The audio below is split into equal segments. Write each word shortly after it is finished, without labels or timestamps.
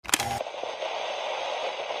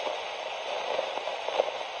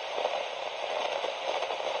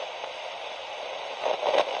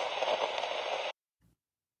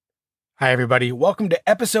Hi, everybody. Welcome to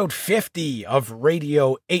episode 50 of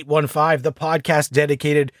Radio 815, the podcast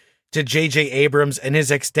dedicated to J.J. Abrams and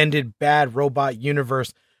his extended Bad Robot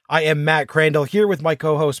universe. I am Matt Crandall here with my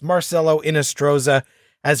co-host Marcelo Inostroza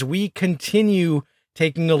as we continue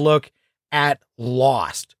taking a look at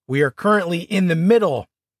Lost. We are currently in the middle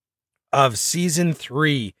of season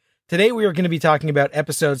 3. Today we are going to be talking about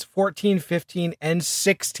episodes 14, 15, and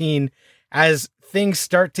 16 as things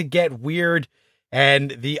start to get weird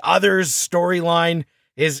and the Others storyline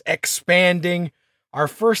is expanding. Our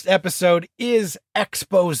first episode is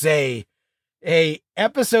Expose, a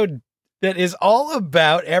episode that is all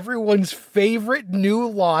about everyone's favorite new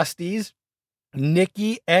Losties,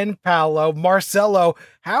 Nikki and Paolo. Marcelo,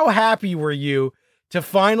 how happy were you to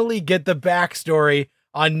finally get the backstory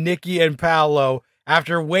on Nikki and Paolo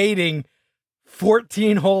after waiting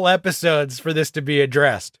 14 whole episodes for this to be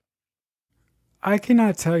addressed? I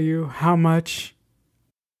cannot tell you how much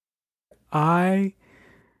I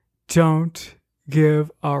don't give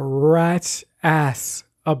a rat's ass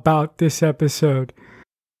about this episode.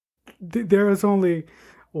 There is only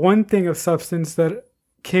one thing of substance that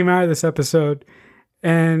came out of this episode,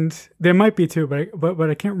 and there might be two, but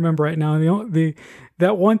I can't remember right now.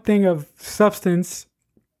 That one thing of substance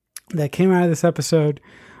that came out of this episode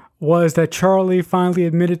was that Charlie finally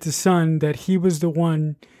admitted to Sun that he was the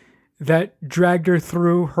one that dragged her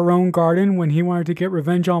through her own garden when he wanted to get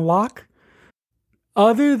revenge on Locke.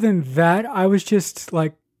 Other than that, I was just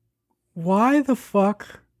like, why the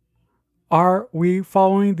fuck are we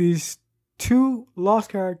following these two Lost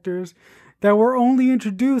characters that were only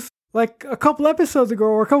introduced like a couple episodes ago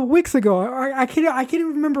or a couple weeks ago? I can't even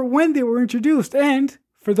remember when they were introduced. And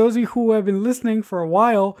for those of you who have been listening for a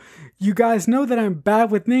while, you guys know that I'm bad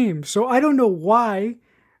with names. So I don't know why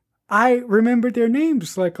I remembered their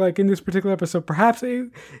names like in this particular episode. Perhaps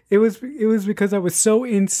it was because I was so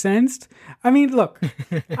incensed. I mean, look,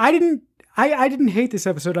 I didn't hate this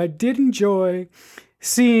episode. I did enjoy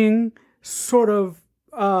seeing sort of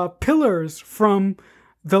pillars from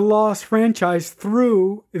the Lost franchise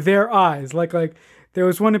through their eyes. Like there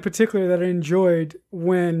was one in particular that I enjoyed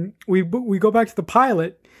when we go back to the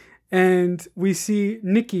pilot and we see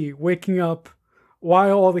Nikki waking up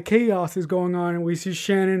while all the chaos is going on, and we see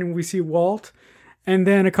Shannon and we see Walt. And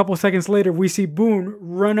then a couple of seconds later, we see Boone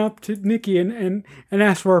run up to Nikki and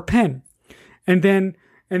ask for a pen. And then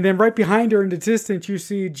right behind her in the distance, you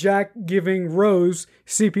see Jack giving Rose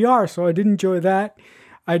CPR. So I did enjoy that.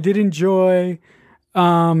 I did enjoy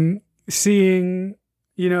seeing,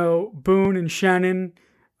 Boone and Shannon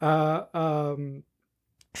show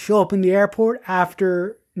up in the airport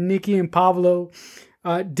after Nikki and Pablo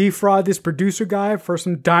defraud this producer guy for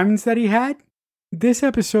some diamonds that he had. This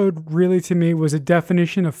episode really to me was a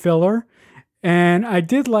definition of filler, and I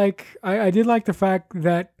did like the fact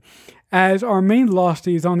that as our main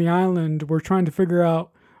Losties on the island were trying to figure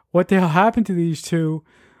out what the hell happened to these two,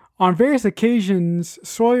 on various occasions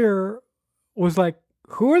Sawyer was like,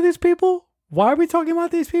 who are these people? Why are we talking about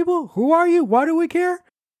these people? Who are you? Why do we care?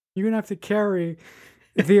 You're gonna have to carry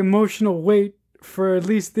the emotional weight for at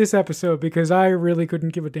least this episode, because I really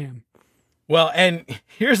couldn't give a damn. Well, and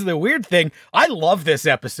here's the weird thing. I love this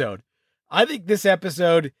episode. I think this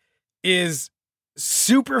episode is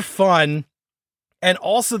super fun. And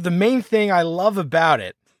also the main thing I love about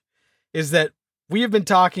it is that we have been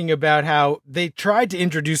talking about how they tried to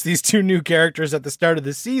introduce these two new characters at the start of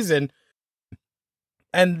the season,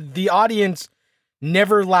 and the audience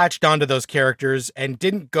never latched onto those characters and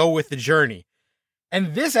didn't go with the journey.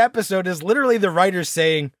 And this episode is literally the writers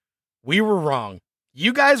saying, we were wrong.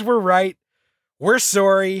 You guys were right. We're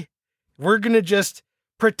sorry. We're going to just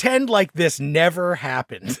pretend like this never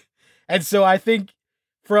happened. And so I think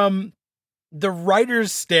from the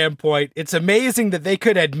writer's standpoint, it's amazing that they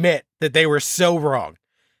could admit that they were so wrong.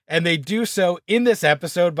 And they do so in this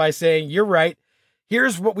episode by saying, you're right.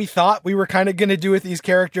 Here's what we thought we were kind of going to do with these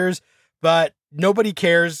characters, but nobody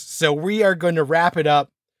cares. So we are going to wrap it up.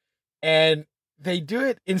 And they do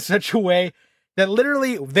it in such a way that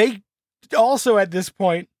literally they also at this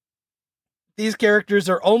point, these characters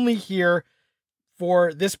are only here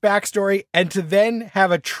for this backstory and to then have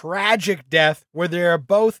a tragic death where they are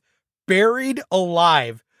both buried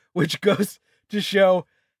alive, which goes to show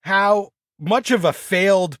how much of a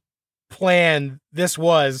failed plan this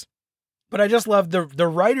was. But I just love the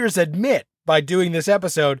writers admit by doing this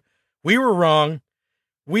episode, we were wrong.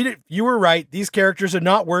 You were right. These characters are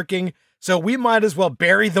not working. So we might as well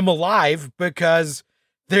bury them alive because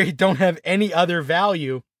they don't have any other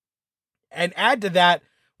value. And add to that,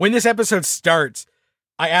 when this episode starts,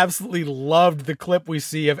 I absolutely loved the clip we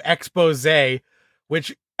see of Expose,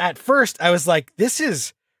 which at first I was like, this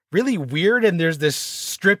is really weird. And there's this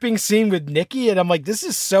stripping scene with Nikki, and I'm like, this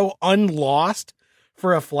is so unlost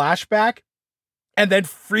for a flashback. And then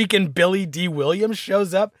freaking Billy D. Williams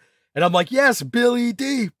shows up, and I'm like, yes, Billy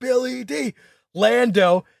D.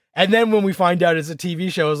 Lando. And then when we find out it's a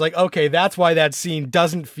TV show, I was like, okay, that's why that scene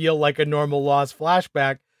doesn't feel like a normal Lost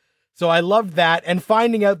flashback. So I loved that. And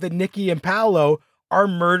finding out that Nikki and Paolo are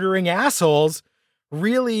murdering assholes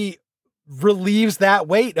really relieves that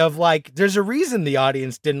weight of like, there's a reason the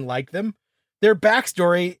audience didn't like them. Their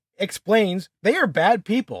backstory explains they are bad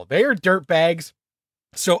people. They are dirtbags.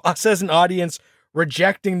 So us as an audience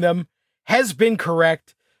rejecting them has been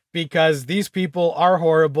correct because these people are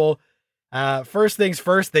horrible. First things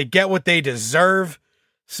first, they get what they deserve.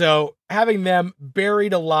 So having them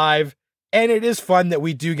buried alive, and it is fun that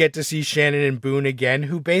we do get to see Shannon and Boone again,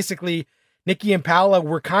 who basically, Nikki and Paolo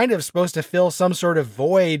were kind of supposed to fill some sort of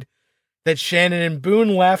void that Shannon and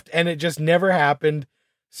Boone left, and it just never happened.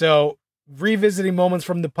 So revisiting moments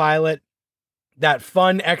from the pilot, that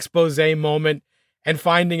fun expose moment, and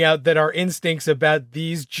finding out that our instincts about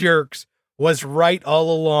these jerks was right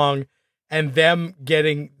all along, and them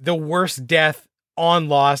getting the worst death on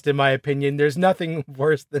Lost, in my opinion. There's nothing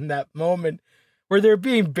worse than that moment where they're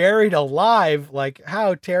being buried alive. Like,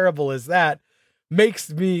 how terrible is that? Makes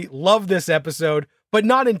me love this episode, but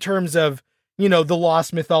not in terms of, you know, the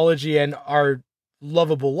Lost mythology and our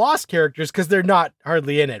lovable Lost characters, because they're not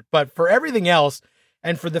hardly in it, but for everything else,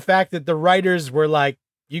 and for the fact that the writers were like,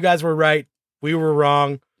 you guys were right, we were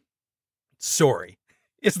wrong, sorry,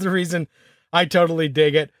 is the reason I totally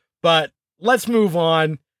dig it. But let's move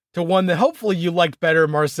on to one that hopefully you liked better,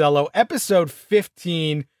 Marcelo. Episode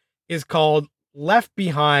 15 is called Left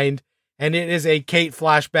Behind, and it is a Kate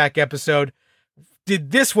flashback episode.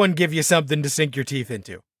 Did this one give you something to sink your teeth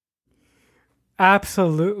into?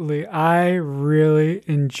 Absolutely. I really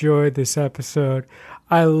enjoyed this episode.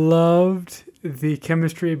 I loved the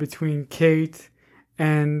chemistry between Kate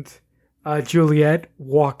and Juliet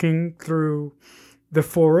walking through the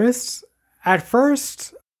forests. At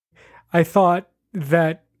first, I thought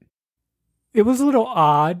that it was a little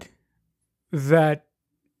odd that,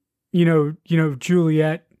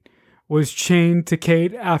 Juliet was chained to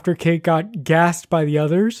Kate after Kate got gassed by the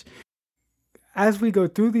others. As we go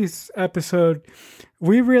through this episode,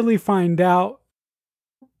 we really find out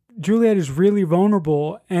Juliet is really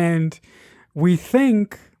vulnerable, and we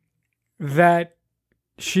think that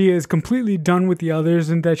she is completely done with the others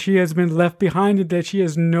and that she has been left behind and that she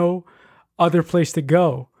has no other place to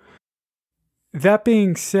go. That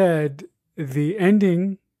being said, the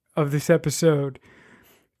ending of this episode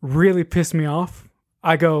really pissed me off.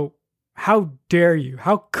 I go, how dare you?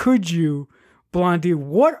 How could you, Blondie?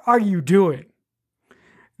 What are you doing?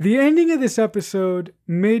 The ending of this episode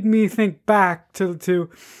made me think back to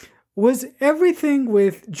was everything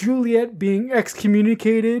with Juliet being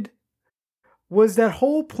excommunicated, was that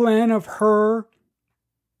whole plan of her,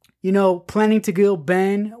 planning to kill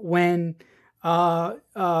Ben when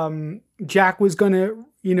Jack was going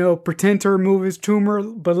to, pretend to remove his tumor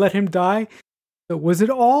but let him die? Was it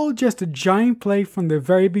all just a giant play from the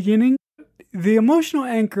very beginning? The emotional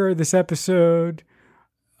anchor of this episode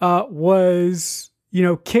was,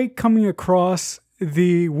 Kate coming across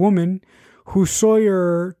the woman who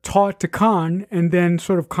Sawyer taught to con and then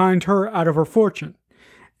sort of conned her out of her fortune.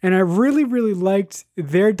 And I really, really liked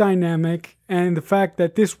their dynamic and the fact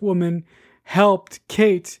that this woman helped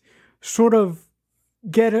Kate sort of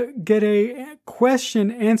get a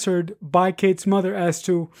question answered by Kate's mother as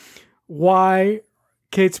to why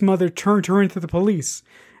Kate's mother turned her into the police.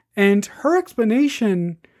 And her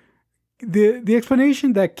explanation, the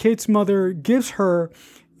explanation that Kate's mother gives her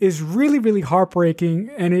is really, really heartbreaking,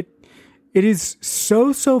 and it is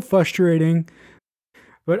so frustrating.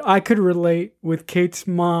 But I could relate with Kate's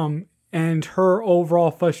mom and her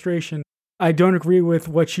overall frustration. I don't agree with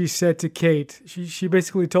what she said to Kate. She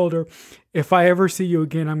basically told her, if I ever see you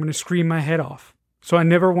again, I'm going to scream my head off. So I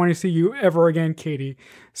never want to see you ever again, Katie.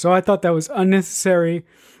 So I thought that was unnecessary,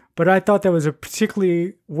 but I thought that was a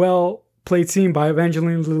particularly well played scene by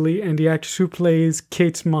Evangeline Lilly and the actress who plays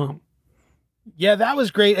Kate's mom. Yeah, that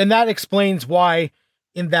was great. And that explains why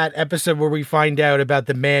in that episode where we find out about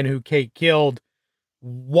the man who Kate killed,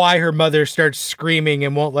 why her mother starts screaming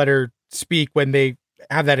and won't let her speak when they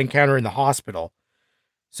have that encounter in the hospital.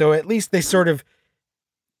 So at least they sort of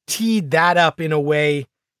teed that up in a way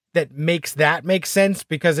that makes that make sense,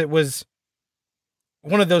 because it was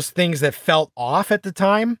one of those things that felt off at the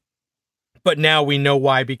time, but now we know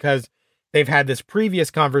why, because they've had this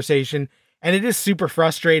previous conversation, and it is super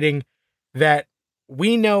frustrating that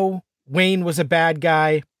we know Wayne was a bad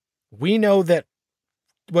guy. We know that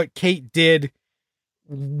what Kate did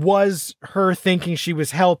was her thinking she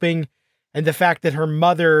was helping, and the fact that her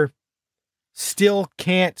mother still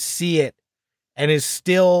can't see it and is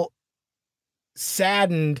still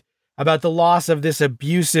saddened about the loss of this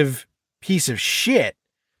abusive piece of shit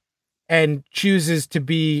and chooses to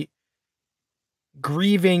be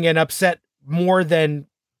grieving and upset more than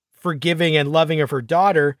forgiving and loving of her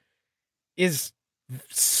daughter is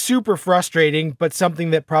super frustrating, but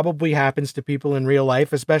something that probably happens to people in real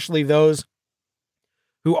life, especially those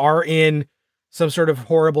who are in some sort of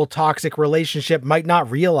horrible toxic relationship might not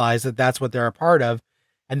realize that that's what they're a part of.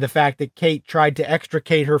 And the fact that Kate tried to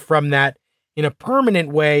extricate her from that in a permanent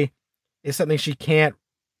way is something she can't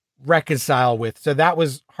reconcile with. So that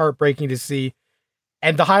was heartbreaking to see.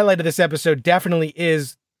 And the highlight of this episode definitely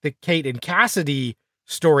is the Kate and Cassidy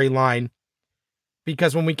storyline,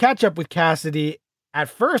 because when we catch up with Cassidy, at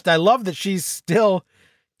first, I love that she's still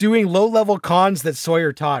doing low-level cons that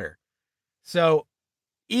Sawyer taught her. So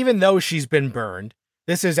even though she's been burned,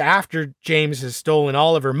 this is after James has stolen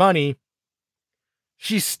all of her money,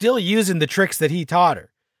 she's still using the tricks that he taught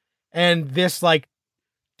her. And this, like,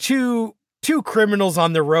 two criminals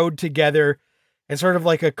on the road together and sort of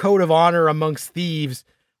like a code of honor amongst thieves,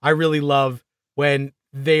 I really love when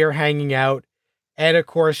they are hanging out. And of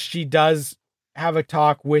course, she does have a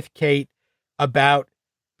talk with Kate about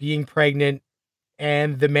being pregnant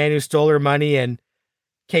and the man who stole her money. And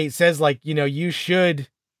Kate says, like, you know, you should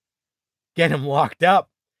get him locked up.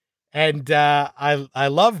 And I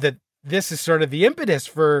love that this is sort of the impetus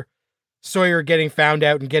for Sawyer getting found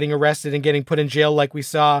out and getting arrested and getting put in jail like we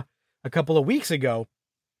saw a couple of weeks ago.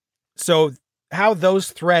 So how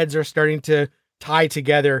those threads are starting to tie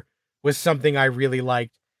together was something I really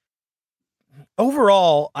liked.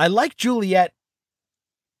 Overall, I like Juliet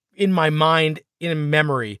in my mind, in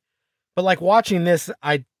memory, but like watching this,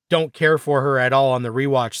 I don't care for her at all on the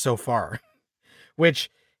rewatch so far, which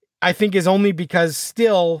I think is only because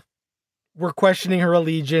still we're questioning her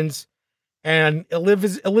allegiance, and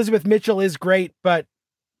Elizabeth Mitchell is great, but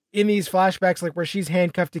in these flashbacks, like where she's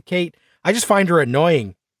handcuffed to Kate, I just find her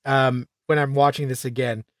annoying when I'm watching this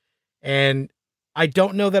again. And I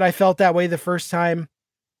don't know that I felt that way the first time.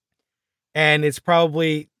 And it's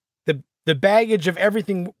probably the baggage of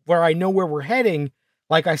everything where I know where we're heading.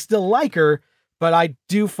 Like, I still like her, but I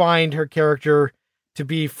do find her character to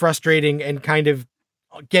be frustrating and kind of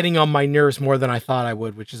getting on my nerves more than I thought I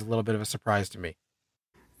would, which is a little bit of a surprise to me.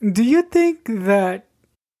 Do you think that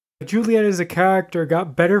Juliet as a character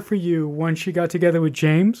got better for you when she got together with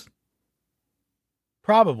James?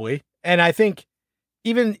 Probably. And I think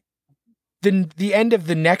even the end of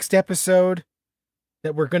the next episode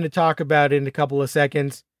that we're going to talk about in a couple of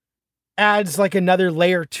seconds adds like another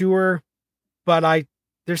layer to her, but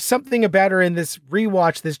there's something about her in this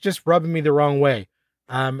rewatch that's just rubbing me the wrong way.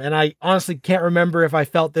 And I honestly can't remember if I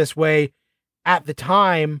felt this way at the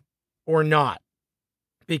time or not,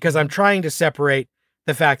 because I'm trying to separate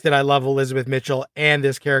the fact that I love Elizabeth Mitchell and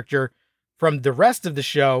this character from the rest of the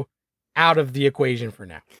show out of the equation for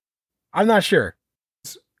now. I'm not sure.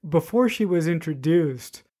 Before she was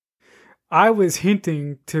introduced, I was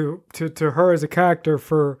hinting to her as a character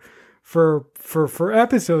for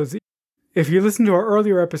episodes. If you listen to our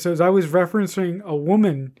earlier episodes, I was referencing a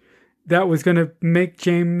woman that was going to make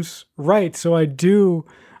James right. So I do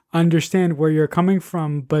understand where you're coming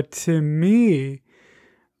from. But to me,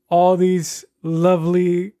 all these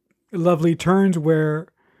lovely turns where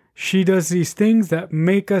she does these things that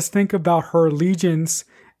make us think about her allegiance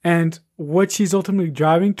and what she's ultimately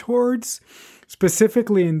driving towards,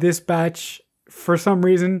 specifically in this batch, for some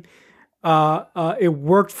reason, it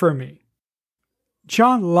worked for me.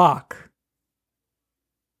 John Locke,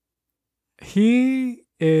 he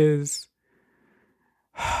is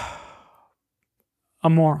a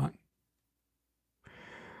moron.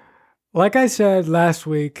 Like I said last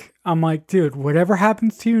week, I'm like, dude, whatever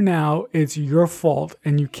happens to you now, it's your fault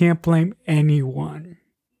and you can't blame anyone.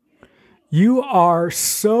 You are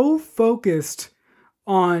so focused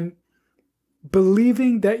on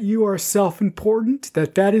believing that you are self-important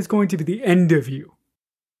that is going to be the end of you.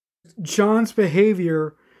 John's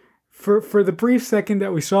behavior, for the brief second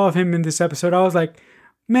that we saw of him in this episode, I was like,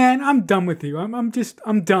 man, I'm done with you.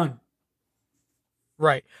 I'm done.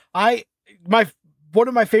 Right. One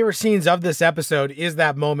of my favorite scenes of this episode is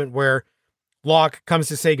that moment where Locke comes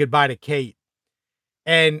to say goodbye to Kate.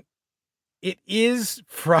 And it is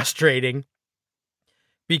frustrating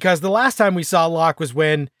because the last time we saw Locke was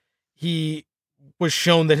when he was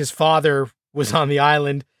shown that his father was on the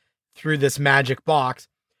island through this magic box.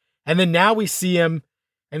 And then now we see him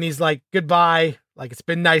and he's like, goodbye. Like, it's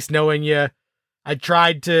been nice knowing you. I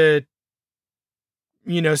tried to,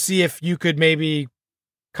 see if you could maybe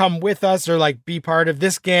come with us or like be part of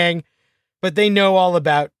this gang, but they know all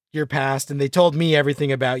about your past and they told me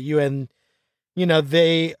everything about you. And, you know,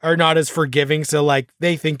 they are not as forgiving. So like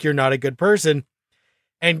they think you're not a good person.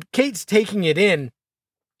 And Kate's taking it in.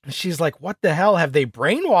 She's like, what the hell? Have they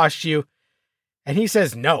brainwashed you? And he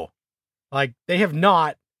says, no, like they have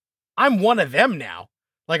not. I'm one of them now.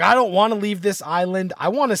 Like, I don't want to leave this island. I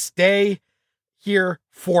want to stay here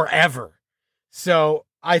forever. So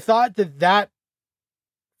I thought that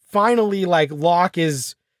finally, like, Locke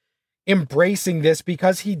is embracing this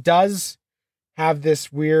because he does have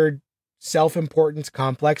this weird self-importance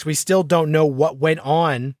complex. We still don't know what went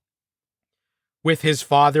on with his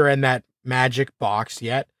father and that magic box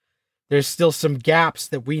yet. There's still some gaps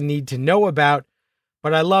that we need to know about,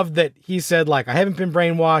 but I love that he said, like, I haven't been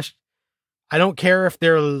brainwashed. I don't care if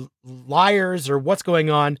they're liars or what's going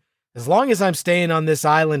on. As long as I'm staying on this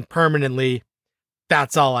island permanently,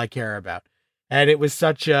 that's all I care about. And it was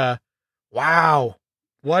such a, wow,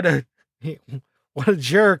 what a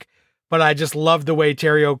jerk. But I just love the way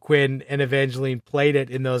Terry O'Quinn and Evangeline played it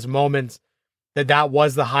in those moments. That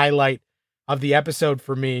was the highlight of the episode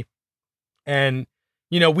for me. And,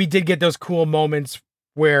 you know, we did get those cool moments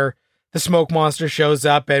where the smoke monster shows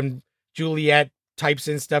up and Juliet types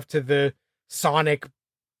in stuff to the sonic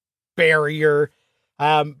barrier.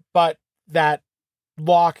 But that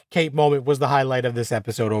Locke Kate moment was the highlight of this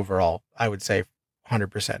episode overall, I would say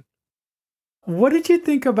 100%. What did you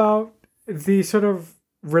think about the sort of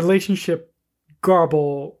relationship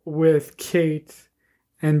garble with Kate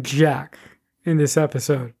and Jack in this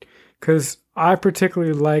episode? Because I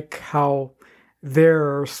particularly like how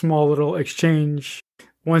their small little exchange,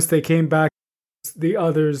 once they came back, the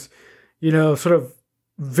others, you know, sort of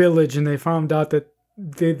village, and they found out that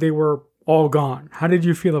they were all gone. How did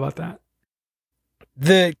you feel about that?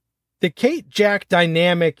 The Kate Jack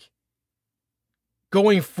dynamic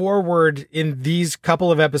going forward in these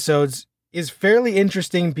couple of episodes is fairly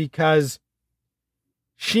interesting because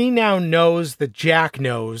she now knows that Jack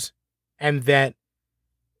knows, and that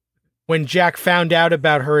when Jack found out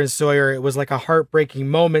about her and Sawyer, it was like a heartbreaking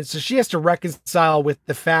moment. So she has to reconcile with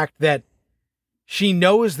the fact that she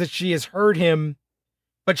knows that she has hurt him,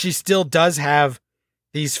 but she still does have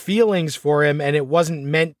these feelings for him, and it wasn't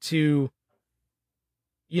meant to,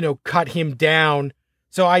 you know, cut him down.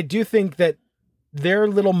 So I do think that their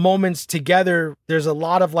little moments together, there's a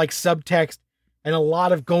lot of like subtext and a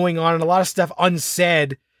lot of going on and a lot of stuff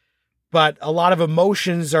unsaid, but a lot of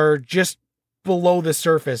emotions are just below the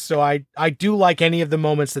surface. So I do like any of the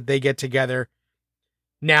moments that they get together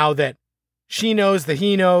now that she knows that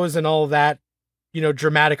he knows, and all of that, you know,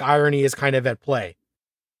 dramatic irony is kind of at play.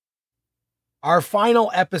 Our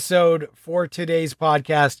final episode for today's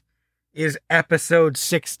podcast is episode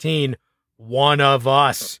 16, One of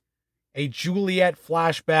Us, a Juliet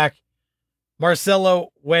flashback.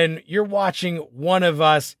 Marcelo, when you're watching One of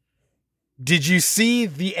Us, did you see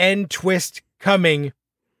the end twist coming?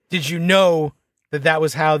 Did you know that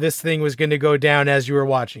was how this thing was going to go down as you were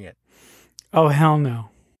watching it? Oh, hell no.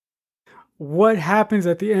 What happens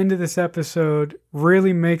at the end of this episode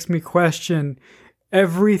really makes me question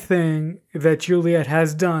everything that Juliet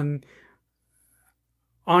has done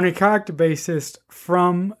on a character basis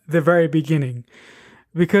from the very beginning.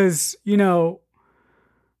 Because, you know,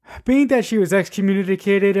 being that she was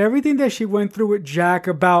excommunicated, everything that she went through with Jack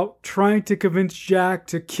about trying to convince Jack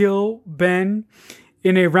to kill Ben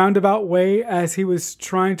in a roundabout way as he was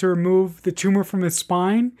trying to remove the tumor from his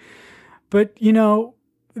spine. But, you know,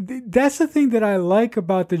 that's the thing that I like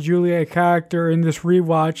about the Juliet character in this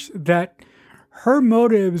rewatch, that her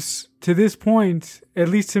motives to this point, at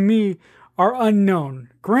least to me, are unknown.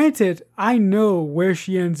 Granted, I know where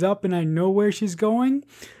she ends up and I know where she's going,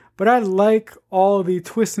 but I like all the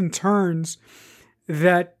twists and turns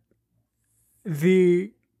that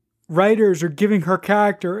the writers are giving her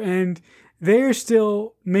character, and they're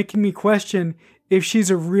still making me question if she's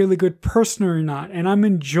a really good person or not. And I'm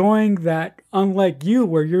enjoying that, unlike you,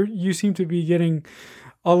 where you seem to be getting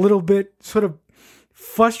a little bit sort of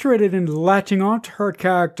frustrated and latching on to her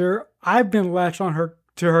character. I've been latched on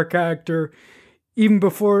to her character even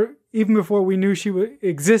before we knew she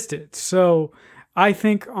existed. So I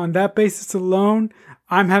think on that basis alone,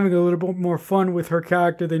 I'm having a little bit more fun with her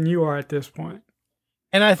character than you are at this point.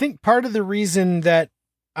 And I think part of the reason that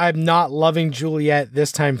I'm not loving Juliet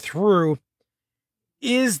this time through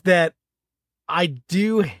is that I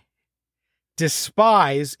do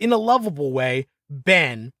despise, in a lovable way,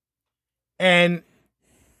 Ben. And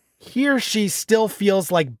here she still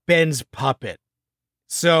feels like Ben's puppet.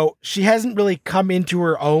 So she hasn't really come into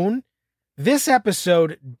her own. This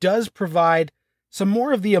episode does provide some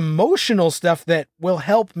more of the emotional stuff that will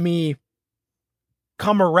help me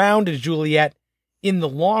come around to Juliet in the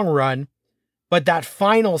long run. But that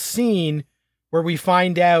final scene where we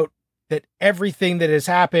find out that everything that has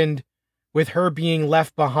happened with her being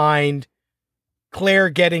left behind, Claire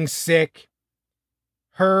getting sick,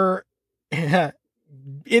 her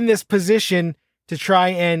in this position to try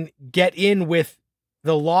and get in with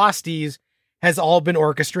the Losties has all been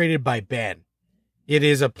orchestrated by Ben. It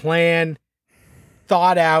is a plan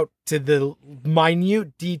thought out to the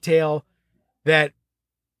minute detail that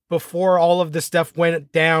before all of the stuff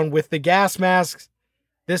went down with the gas masks,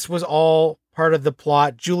 this was all part of the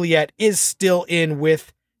plot. Juliet is still in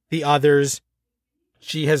with the others.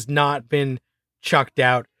 She has not been chucked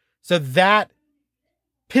out. So that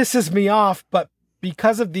pisses me off, but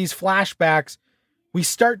because of these flashbacks, we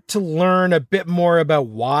start to learn a bit more about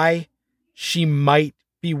why she might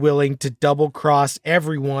be willing to double-cross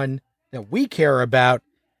everyone that we care about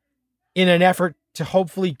in an effort to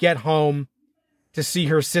hopefully get home to see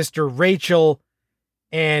her sister Rachel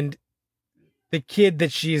and the kid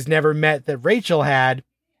that she has never met that Rachel had.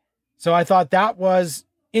 So I thought that was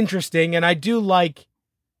interesting, and I do like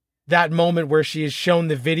that moment where she is shown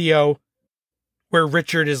the video where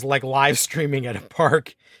Richard is like live streaming at a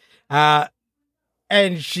park.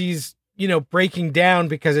 And she's, breaking down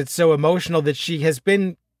because it's so emotional that she has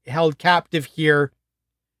been held captive here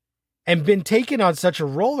and been taken on such a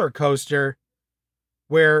roller coaster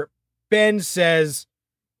where Ben says,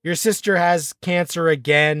 your sister has cancer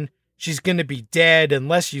again. She's going to be dead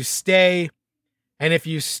unless you stay. And if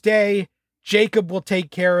you stay, Jacob will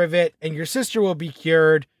take care of it and your sister will be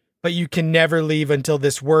cured, but you can never leave until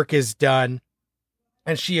this work is done.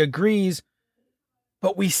 And she agrees,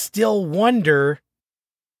 but we still wonder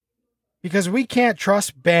because we can't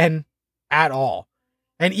trust Ben at all.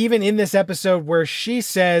 And even in this episode where she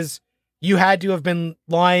says you had to have been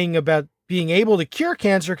lying about being able to cure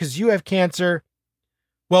cancer because you have cancer.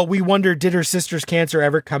 Well, we wonder, did her sister's cancer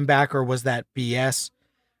ever come back or was that BS?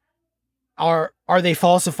 Are they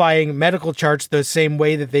falsifying medical charts the same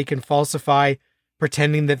way that they can falsify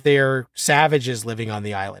pretending that they are savages living on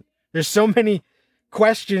the island? There's so many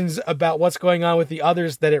questions about what's going on with the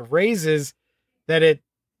others that it raises that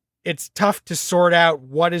it's tough to sort out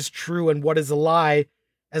what is true and what is a lie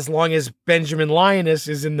as long as Benjamin Linus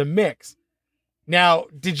is in the mix. Now,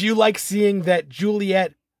 did you like seeing that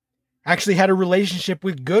Juliet actually had a relationship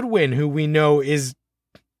with Goodwin, who we know is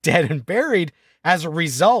dead and buried as a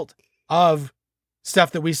result of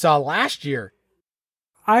stuff that we saw last year?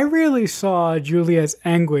 I really saw Juliet's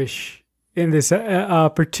anguish in this,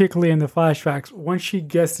 particularly in the flashbacks. Once she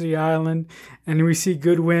gets to the island and we see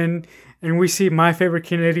Goodwin and we see my favorite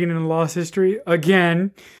Canadian in Lost History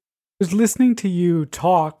again. I was listening to you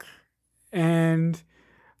talk and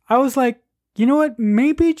I was like, you know what?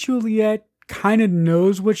 Maybe Juliet kind of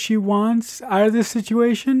knows what she wants out of this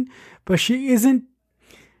situation, but she isn't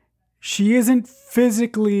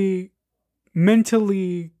physically,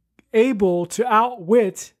 mentally able to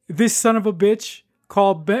outwit this son of a bitch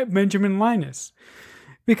called Benjamin Linus.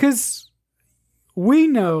 Because we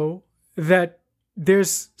know that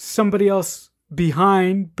there's somebody else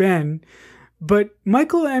behind Ben, but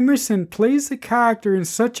Michael Emerson plays the character in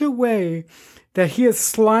such a way that he is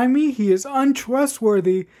slimy, he is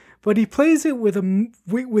untrustworthy, but he plays it with a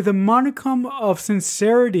monicum of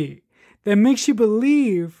sincerity that makes you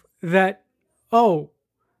believe that, oh,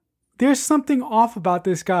 there's something off about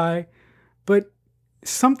this guy, but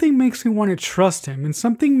something makes me want to trust him, and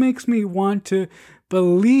something makes me want to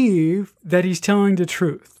believe that he's telling the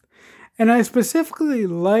truth. And I specifically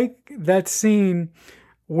like that scene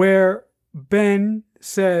where Ben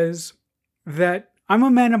says that I'm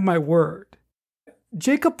a man of my word.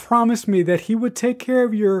 Jacob promised me that he would take care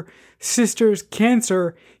of your sister's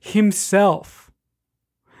cancer himself.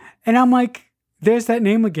 And I'm like, there's that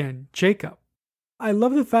name again, Jacob. I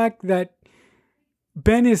love the fact that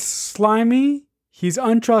Ben is slimy, he's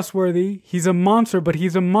untrustworthy, he's a monster, but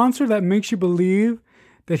he's a monster that makes you believe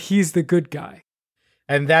that he's the good guy.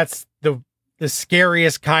 And that's the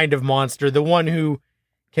scariest kind of monster, the one who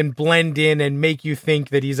can blend in and make you think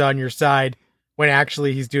that he's on your side when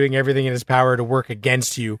actually he's doing everything in his power to work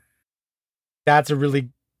against you. That's a really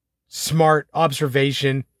smart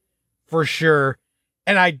observation for sure.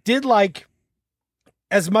 And I did like,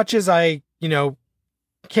 as much as I,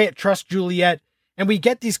 can't trust Juliet, and we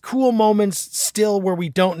get these cool moments still where we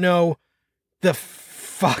don't know the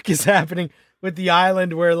fuck is happening with the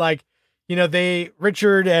island, where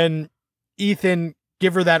Richard and Ethan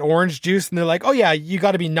give her that orange juice and they're like, oh yeah, you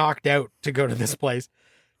got to be knocked out to go to this place.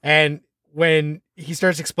 And when he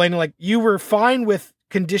starts explaining, like, you were fine with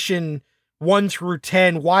condition 1 through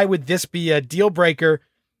 10, why would this be a deal breaker?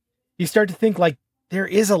 You start to think like there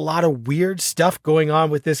is a lot of weird stuff going on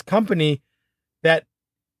with this company that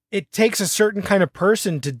it takes a certain kind of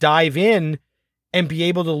person to dive in and be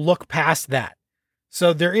able to look past that.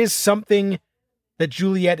 So there is something that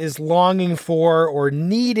Juliet is longing for or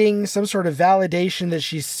needing, some sort of validation that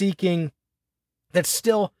she's seeking that's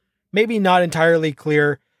still maybe not entirely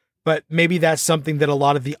clear, but maybe that's something that a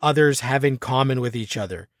lot of the others have in common with each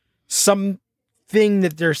other. Something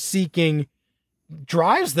that they're seeking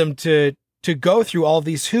drives them to go through all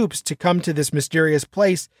these hoops to come to this mysterious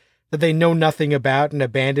place that they know nothing about and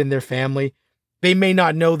abandon their family. They may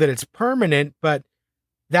not know that it's permanent, but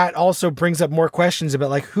that also brings up more questions about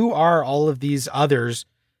like, who are all of these others?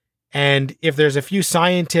 And if there's a few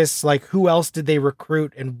scientists, like who else did they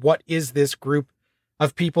recruit? And what is this group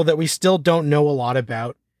of people that we still don't know a lot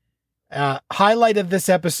about? Highlight of this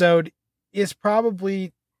episode is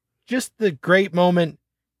probably just the great moment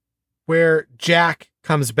where Jack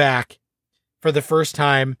comes back for the first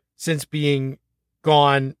time since being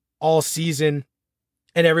gone all season.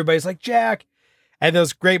 And everybody's like, Jack. And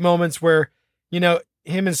those great moments where, you know,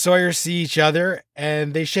 him and Sawyer see each other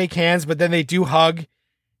and they shake hands, but then they do hug,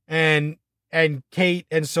 and Kate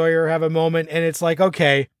and Sawyer have a moment, and it's like,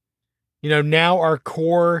 okay, you know, now our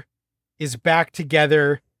core is back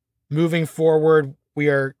together, moving forward. We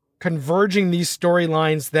are converging these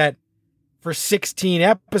storylines that for 16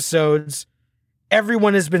 episodes,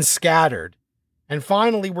 everyone has been scattered. And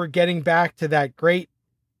finally, we're getting back to that great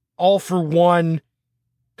all for one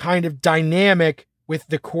kind of dynamic with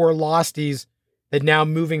the core Losties, that now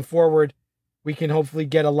moving forward, we can hopefully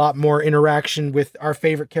get a lot more interaction with our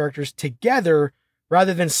favorite characters together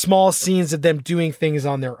rather than small scenes of them doing things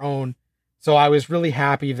on their own. So I was really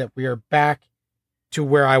happy that we are back to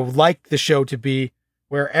where I would like the show to be,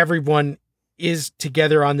 where everyone is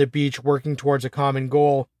together on the beach working towards a common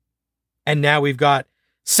goal. And now we've got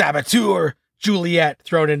Saboteur Juliet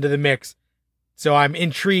thrown into the mix. So I'm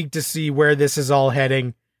intrigued to see where this is all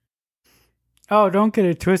heading. Oh, don't get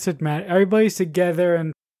it twisted, Matt. Everybody's together,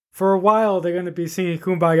 and for a while they're going to be singing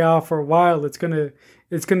Kumbaya. For a while, it's going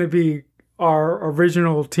to be our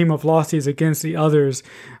original team of Losties against the others.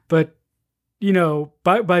 But you know,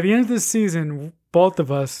 by the end of this season, both of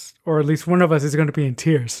us, or at least one of us, is going to be in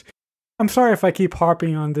tears. I'm sorry if I keep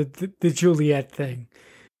harping on the Juliet thing,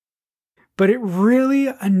 but it really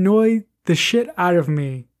annoyed the shit out of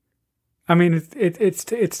me. I mean, it's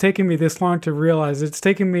taken me this long to realize. It's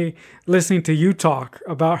taken me listening to you talk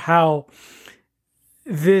about how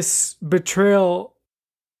this betrayal,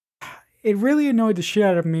 it really annoyed the shit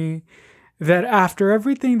out of me that after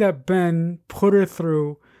everything that Ben put her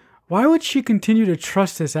through, why would she continue to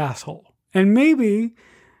trust this asshole? And maybe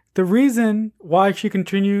the reason why she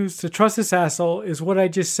continues to trust this asshole is what I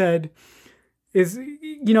just said, is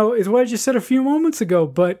what I just said a few moments ago,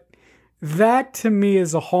 but that to me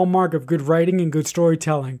is a hallmark of good writing and good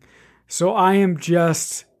storytelling. So I am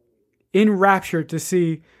just enraptured to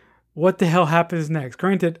see what the hell happens next.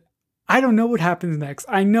 Granted, I don't know what happens next.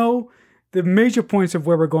 I know the major points of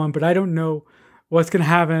where we're going, but I don't know what's going to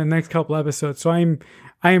happen in the next couple episodes. So I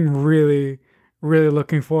am really, really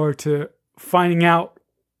looking forward to finding out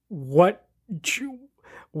what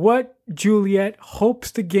Juliet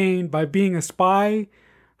hopes to gain by being a spy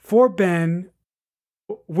for Ben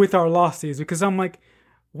with our Losties, because I'm like,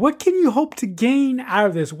 what can you hope to gain out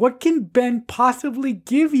of this? What can Ben possibly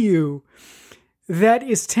give you that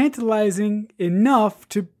is tantalizing enough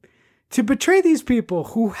to betray these people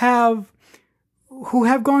who have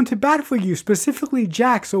gone to bat for you, specifically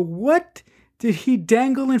Jack? So what did he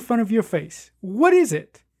dangle in front of your face? What is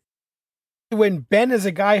it? When Ben is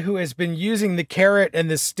a guy who has been using the carrot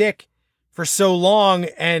and the stick for so long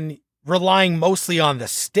and relying mostly on the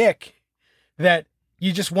stick, that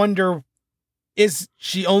you just wonder, is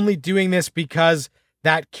she only doing this because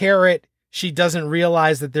that carrot, she doesn't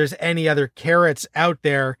realize that there's any other carrots out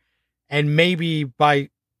there, and maybe by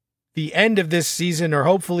the end of this season, or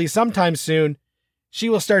hopefully sometime soon, she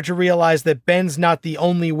will start to realize that Ben's not the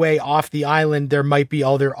only way off the island. There might be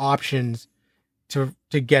other options to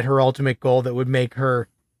get her ultimate goal that would make her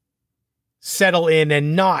settle in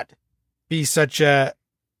and not be such a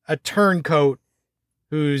turncoat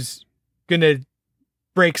who's gonna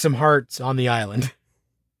break some hearts on the island.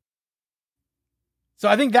 So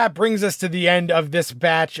I think that brings us to the end of this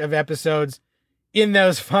batch of episodes. In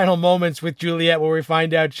those final moments with Juliet, where we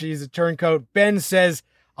find out she's a turncoat, Ben says,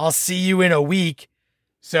 "I'll see you in a week."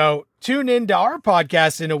 So tune in to our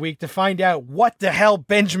podcast in a week to find out what the hell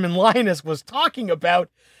Benjamin Linus was talking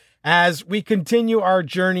about as we continue our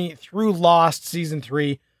journey through Lost Season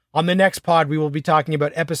 3. On the next pod, we will be talking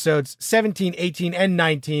about episodes 17, 18, and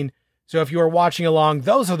 19. So if you are watching along,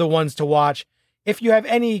 those are the ones to watch. If you have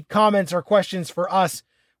any comments or questions for us,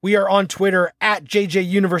 we are on Twitter at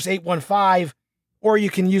JJUniverse815, or you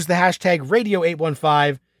can use the hashtag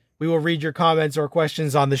Radio815. We will read your comments or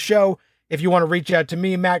questions on the show. If you want to reach out to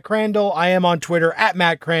me, Matt Crandall, I am on Twitter at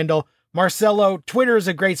Matt Crandall. Marcelo, Twitter is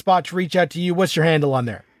a great spot to reach out to you. What's your handle on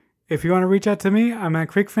there? If you want to reach out to me, I'm at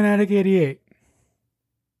QuickFanatic88.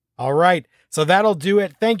 All right. So that'll do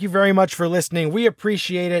it. Thank you very much for listening. We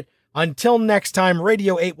appreciate it. Until next time,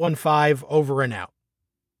 Radio 815 over and out.